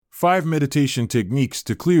5 meditation techniques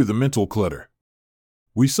to clear the mental clutter.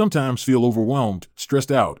 We sometimes feel overwhelmed,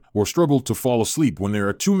 stressed out, or struggle to fall asleep when there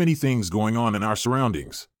are too many things going on in our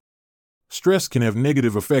surroundings. Stress can have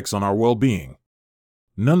negative effects on our well-being.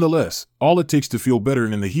 Nonetheless, all it takes to feel better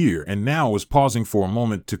in the here and now is pausing for a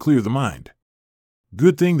moment to clear the mind.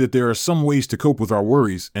 Good thing that there are some ways to cope with our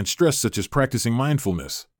worries and stress, such as practicing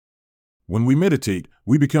mindfulness. When we meditate,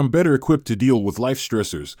 we become better equipped to deal with life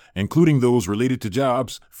stressors, including those related to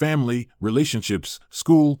jobs, family, relationships,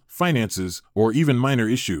 school, finances, or even minor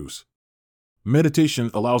issues.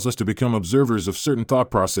 Meditation allows us to become observers of certain thought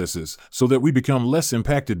processes so that we become less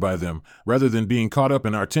impacted by them, rather than being caught up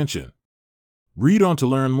in our tension. Read on to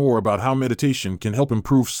learn more about how meditation can help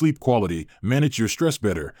improve sleep quality, manage your stress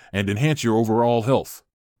better, and enhance your overall health.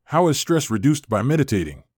 How is stress reduced by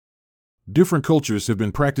meditating? Different cultures have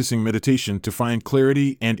been practicing meditation to find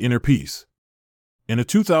clarity and inner peace. In a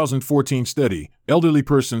 2014 study, elderly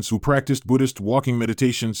persons who practiced Buddhist walking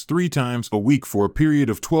meditations 3 times a week for a period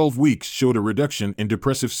of 12 weeks showed a reduction in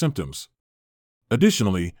depressive symptoms.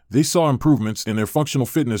 Additionally, they saw improvements in their functional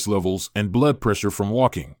fitness levels and blood pressure from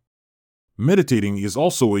walking. Meditating is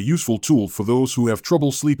also a useful tool for those who have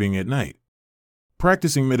trouble sleeping at night.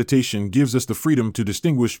 Practicing meditation gives us the freedom to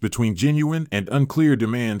distinguish between genuine and unclear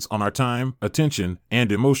demands on our time, attention,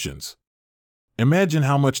 and emotions. Imagine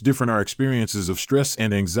how much different our experiences of stress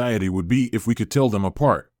and anxiety would be if we could tell them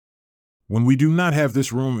apart. When we do not have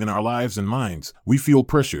this room in our lives and minds, we feel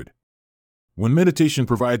pressured. When meditation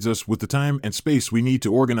provides us with the time and space we need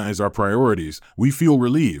to organize our priorities, we feel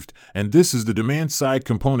relieved, and this is the demand-side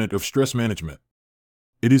component of stress management.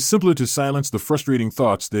 It is simpler to silence the frustrating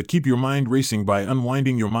thoughts that keep your mind racing by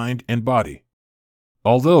unwinding your mind and body.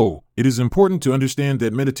 Although, it is important to understand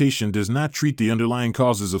that meditation does not treat the underlying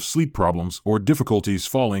causes of sleep problems or difficulties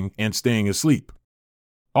falling and staying asleep.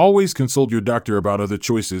 Always consult your doctor about other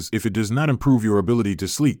choices if it does not improve your ability to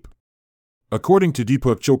sleep. According to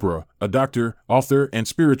Deepak Chopra, a doctor, author, and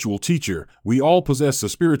spiritual teacher, we all possess a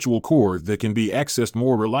spiritual core that can be accessed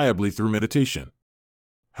more reliably through meditation.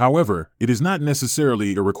 However, it is not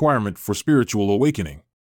necessarily a requirement for spiritual awakening.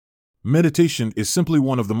 Meditation is simply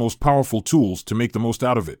one of the most powerful tools to make the most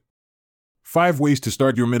out of it. 5 ways to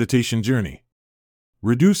start your meditation journey.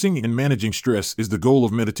 Reducing and managing stress is the goal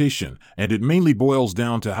of meditation, and it mainly boils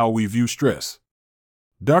down to how we view stress.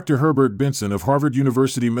 Dr. Herbert Benson of Harvard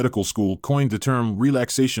University Medical School coined the term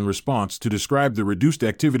relaxation response to describe the reduced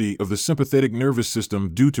activity of the sympathetic nervous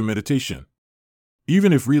system due to meditation.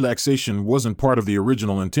 Even if relaxation wasn't part of the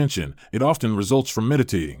original intention, it often results from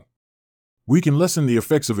meditating. We can lessen the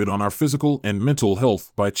effects of it on our physical and mental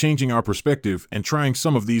health by changing our perspective and trying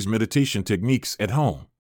some of these meditation techniques at home.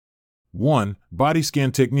 1. Body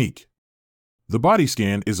scan technique. The body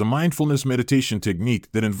scan is a mindfulness meditation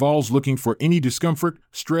technique that involves looking for any discomfort,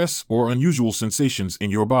 stress, or unusual sensations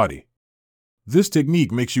in your body. This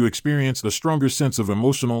technique makes you experience a stronger sense of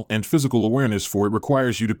emotional and physical awareness, for it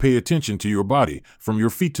requires you to pay attention to your body, from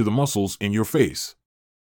your feet to the muscles in your face.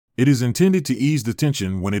 It is intended to ease the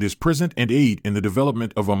tension when it is present and aid in the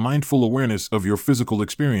development of a mindful awareness of your physical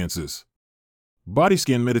experiences. Body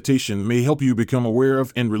scan meditation may help you become aware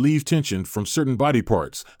of and relieve tension from certain body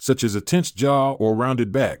parts, such as a tense jaw or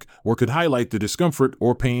rounded back, or could highlight the discomfort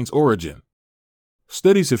or pain's origin.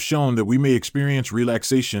 Studies have shown that we may experience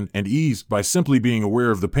relaxation and ease by simply being aware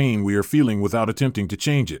of the pain we are feeling without attempting to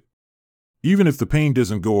change it. Even if the pain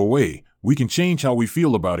doesn't go away, we can change how we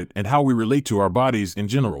feel about it and how we relate to our bodies in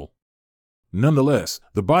general. Nonetheless,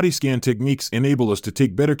 the body scan techniques enable us to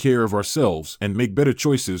take better care of ourselves and make better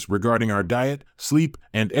choices regarding our diet, sleep,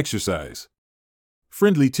 and exercise.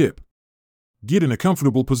 Friendly tip: get in a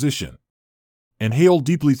comfortable position. Inhale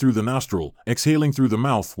deeply through the nostril, exhaling through the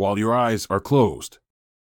mouth while your eyes are closed.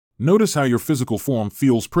 Notice how your physical form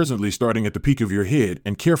feels presently, starting at the peak of your head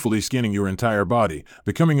and carefully scanning your entire body,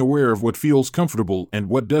 becoming aware of what feels comfortable and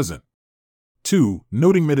what doesn't. 2.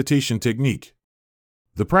 Noting meditation technique.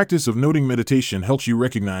 The practice of noting meditation helps you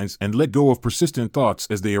recognize and let go of persistent thoughts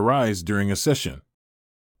as they arise during a session.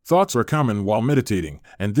 Thoughts are common while meditating,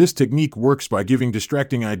 and this technique works by giving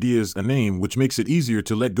distracting ideas a name, which makes it easier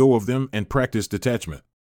to let go of them and practice detachment.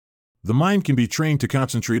 The mind can be trained to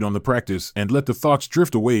concentrate on the practice and let the thoughts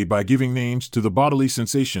drift away by giving names to the bodily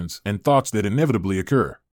sensations and thoughts that inevitably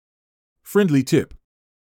occur. Friendly tip: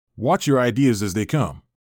 watch your ideas as they come.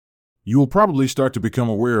 You will probably start to become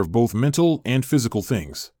aware of both mental and physical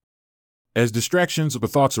things. As distractions or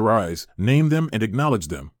thoughts arise, name them and acknowledge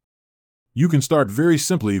them. You can start very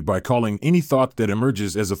simply by calling any thought that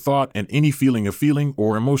emerges as a thought and any feeling a feeling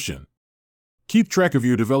or emotion. Keep track of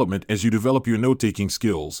your development as you develop your note-taking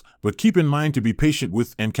skills, but keep in mind to be patient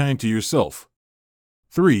with and kind to yourself.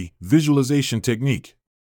 3. Visualization technique.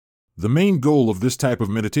 The main goal of this type of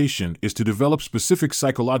meditation is to develop specific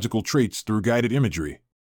psychological traits through guided imagery.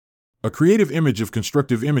 A creative image of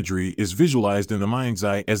constructive imagery is visualized in the mind's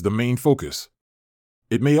eye as the main focus.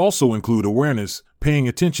 It may also include awareness, paying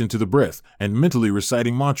attention to the breath, and mentally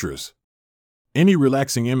reciting mantras. Any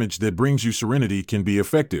relaxing image that brings you serenity can be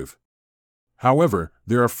effective. However,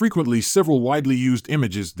 there are frequently several widely used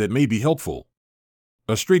images that may be helpful.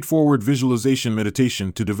 A straightforward visualization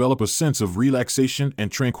meditation to develop a sense of relaxation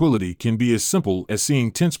and tranquility can be as simple as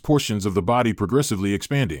seeing tense portions of the body progressively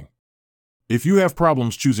expanding. If you have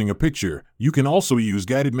problems choosing a picture, you can also use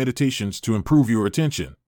guided meditations to improve your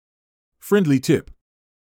attention. Friendly tip.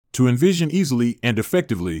 To envision easily and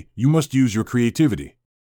effectively, you must use your creativity.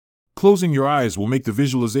 Closing your eyes will make the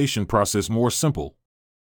visualization process more simple.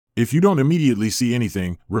 If you don't immediately see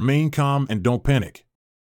anything, remain calm and don't panic.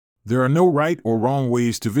 There are no right or wrong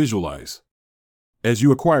ways to visualize. As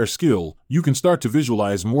you acquire skill, you can start to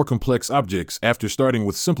visualize more complex objects after starting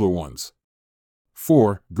with simpler ones.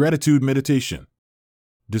 4. Gratitude meditation.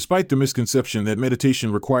 Despite the misconception that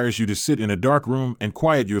meditation requires you to sit in a dark room and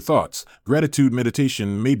quiet your thoughts, gratitude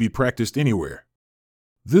meditation may be practiced anywhere.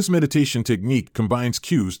 This meditation technique combines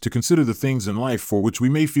cues to consider the things in life for which we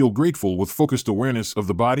may feel grateful with focused awareness of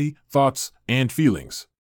the body, thoughts, and feelings.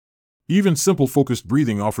 Even simple focused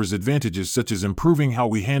breathing offers advantages such as improving how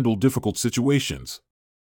we handle difficult situations.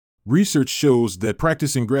 Research shows that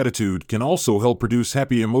practicing gratitude can also help produce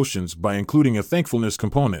happy emotions by including a thankfulness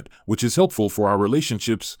component, which is helpful for our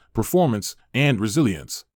relationships, performance, and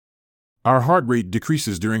resilience. Our heart rate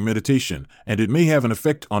decreases during meditation, and it may have an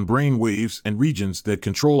effect on brain waves and regions that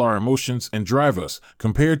control our emotions and drive us,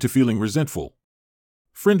 compared to feeling resentful.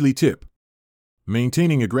 Friendly tip.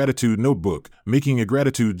 Maintaining a gratitude notebook, making a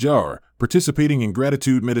gratitude jar, participating in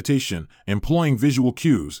gratitude meditation, employing visual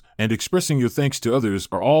cues, and expressing your thanks to others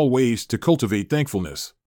are all ways to cultivate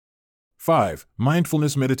thankfulness. 5.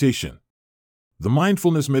 Mindfulness meditation. The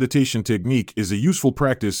mindfulness meditation technique is a useful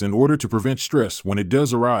practice in order to prevent stress when it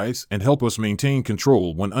does arise and help us maintain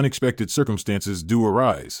control when unexpected circumstances do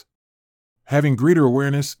arise. Having greater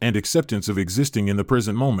awareness and acceptance of existing in the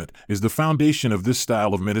present moment is the foundation of this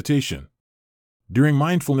style of meditation. During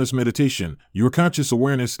mindfulness meditation, your conscious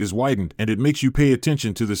awareness is widened and it makes you pay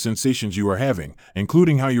attention to the sensations you are having,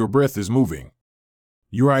 including how your breath is moving.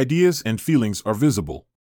 Your ideas and feelings are visible.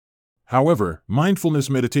 However, mindfulness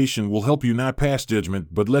meditation will help you not pass judgment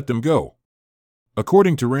but let them go.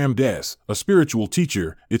 According to Ram Dass, a spiritual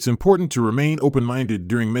teacher, it's important to remain open-minded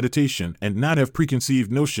during meditation and not have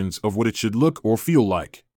preconceived notions of what it should look or feel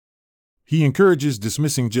like. He encourages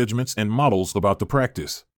dismissing judgments and models about the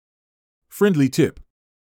practice. Friendly tip.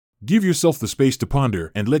 Give yourself the space to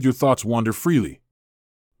ponder and let your thoughts wander freely.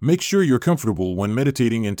 Make sure you're comfortable when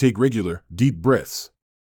meditating and take regular, deep breaths.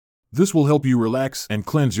 This will help you relax and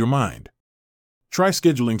cleanse your mind. Try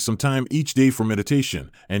scheduling some time each day for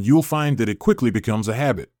meditation, and you'll find that it quickly becomes a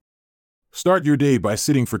habit. Start your day by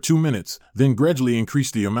sitting for 2 minutes, then gradually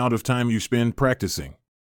increase the amount of time you spend practicing.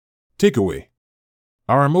 Takeaway.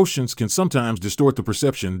 Our emotions can sometimes distort the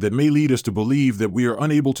perception that may lead us to believe that we are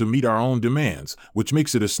unable to meet our own demands, which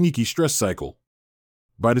makes it a sneaky stress cycle.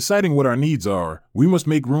 By deciding what our needs are, we must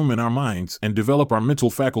make room in our minds and develop our mental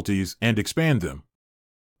faculties and expand them.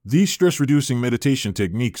 These stress-reducing meditation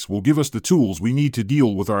techniques will give us the tools we need to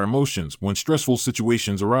deal with our emotions when stressful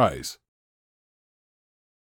situations arise.